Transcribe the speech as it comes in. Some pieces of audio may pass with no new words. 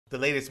The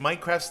latest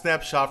Minecraft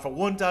Snapshot for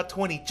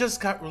 1.20 just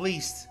got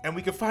released, and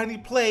we can finally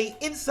play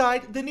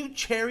inside the new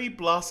Cherry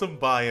Blossom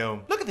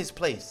Biome. Look at this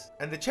place.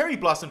 And the Cherry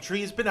Blossom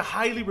tree has been a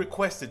highly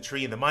requested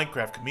tree in the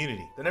Minecraft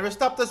community. They never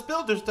stopped us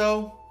builders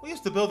though. We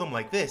used to build them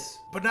like this.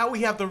 But now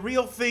we have the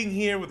real thing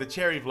here with the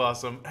cherry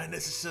blossom, and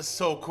this is just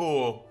so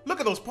cool. Look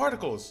at those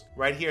particles.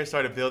 Right here I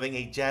started building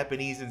a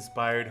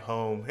Japanese-inspired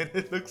home, and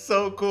it looks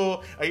so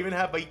cool. I even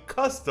have a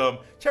custom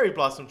cherry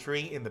blossom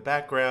tree in the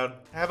background.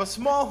 I have a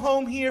small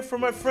home here for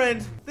my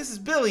friend. This is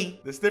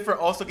Billy. The Sniffer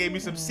also gave me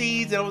some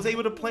seeds, and I was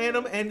able to plant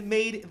them and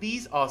made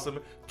these awesome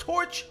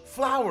torch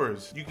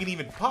flowers. You can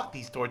even pot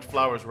these torch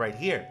flowers right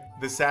here.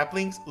 The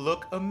saplings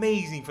look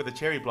amazing for the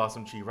cherry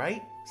blossom tree,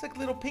 right? It's like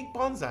little pink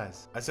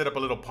bonsais. I set up a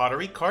little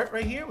pottery cart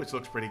right here, which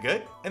looks pretty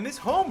good. And this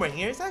home right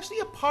here is actually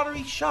a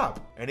pottery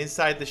shop. And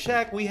inside the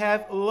shack, we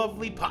have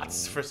lovely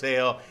pots for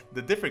sale.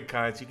 The different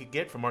kinds you can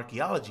get from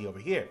archaeology over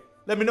here.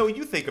 Let me know what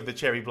you think of the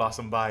Cherry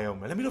Blossom Biome.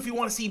 And let me know if you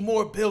want to see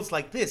more builds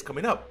like this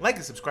coming up. Like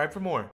and subscribe for more.